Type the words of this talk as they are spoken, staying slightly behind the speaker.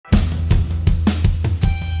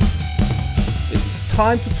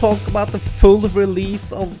time to talk about the full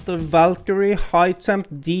release of the Valkyrie HT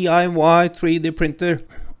DIY 3D printer.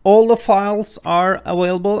 All the files are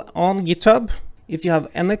available on GitHub. If you have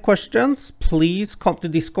any questions, please come to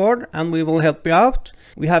Discord and we will help you out.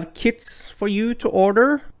 We have kits for you to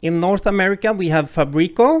order. In North America, we have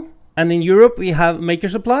Fabrico, and in Europe, we have Maker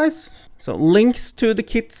Supplies. So links to the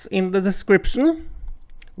kits in the description,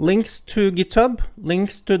 links to GitHub,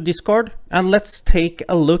 links to Discord, and let's take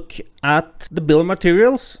a look at the bill of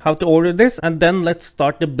materials, how to order this, and then let's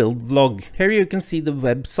start the build vlog. Here you can see the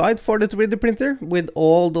website for the 3D printer with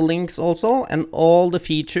all the links also and all the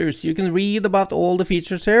features. You can read about all the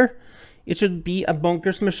features here. It should be a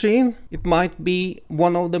bonkers machine. It might be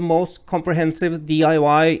one of the most comprehensive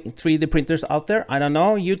DIY 3D printers out there. I don't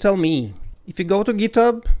know, you tell me. If you go to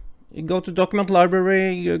GitHub, you go to document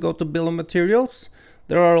library, you go to bill of materials.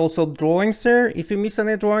 There are also drawings here. If you miss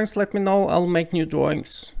any drawings, let me know. I'll make new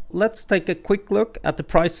drawings. Let's take a quick look at the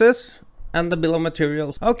prices and the bill of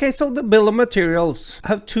materials. Okay, so the bill of materials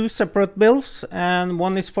have two separate bills, and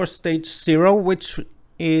one is for stage 0, which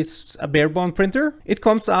is a bare bone printer. It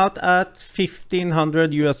comes out at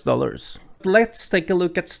 $1,500 US. Let's take a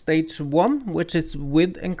look at stage 1, which is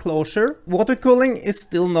with enclosure. Water cooling is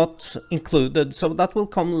still not included, so that will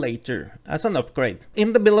come later as an upgrade.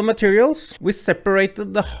 In the bill of materials, we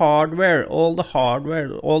separated the hardware, all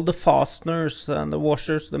the fasteners and the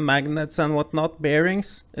washers, the magnets and whatnot,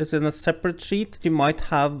 bearings is in a separate sheet. You might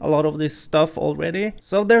have a lot of this stuff already.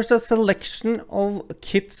 So there's a selection of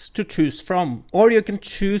kits to choose from, or you can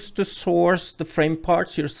choose to source the frame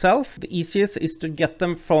parts yourself. The easiest is to get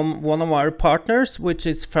them from one of our partners, which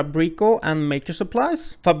is Fabrico and Maker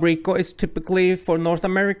Supplies. Fabrico is typically for North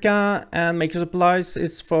America and Maker Supplies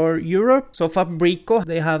is for Europe. So Fabrico,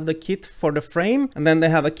 they have the kit for the frame, and then they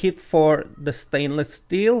have a kit for the stainless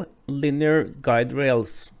steel linear guide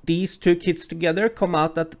rails. These two kits together come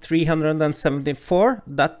out at $374.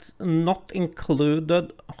 That's not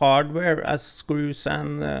included hardware as screws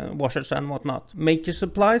and washers and whatnot. Maker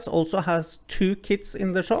Supplies also has two kits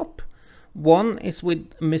in the shop. One is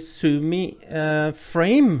with Mizumi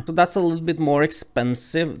frame, so that's a little bit more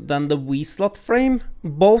expensive than the V-slot frame.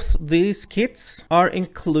 Both these kits are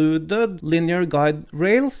included linear guide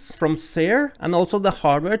rails from Sear and also the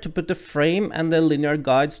hardware to put the frame and the linear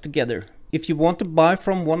guides together. If you want to buy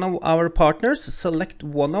from one of our partners, select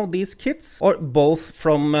one of these kits or both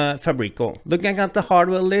from Fabrico. Looking at the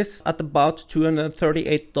hardware list, at about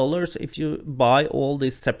 $238 if you buy all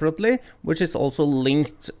this separately, which is also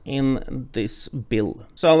linked in this bill.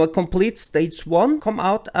 So a complete stage 1 come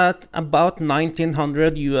out at about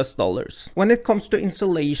 $1,900 US. When it comes to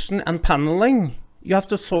installation and paneling, you have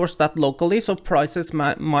to source that locally, so prices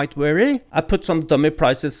might vary. I put some dummy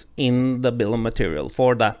prices in the bill of materials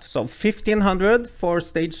for that. So $1,500 for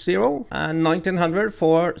stage 0 and $1,900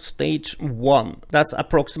 for stage 1. That's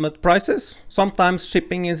approximate prices. Sometimes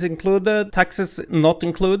shipping is included, taxes not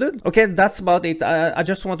included. Okay, that's about it. I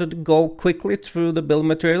just wanted to go quickly through the bill of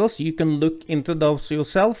materials. You can look into those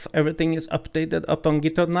yourself. Everything is updated up on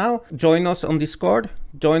GitHub now. Join us on Discord.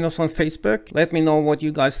 Join us on Facebook. Let me know what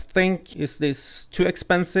you guys think. Is this too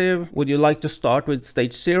expensive? Would you like to start with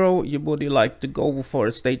stage 0? Would you like to go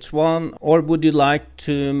for stage 1? Or would you like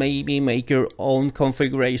to maybe make your own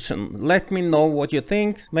configuration? Let me know what you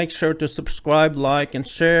think. Make sure to subscribe, like and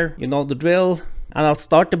share. You know the drill. And I'll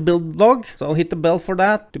start the build vlog, so hit the bell for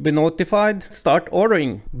that to be notified. Start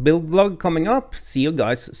ordering. Build vlog coming up. See you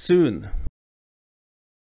guys soon.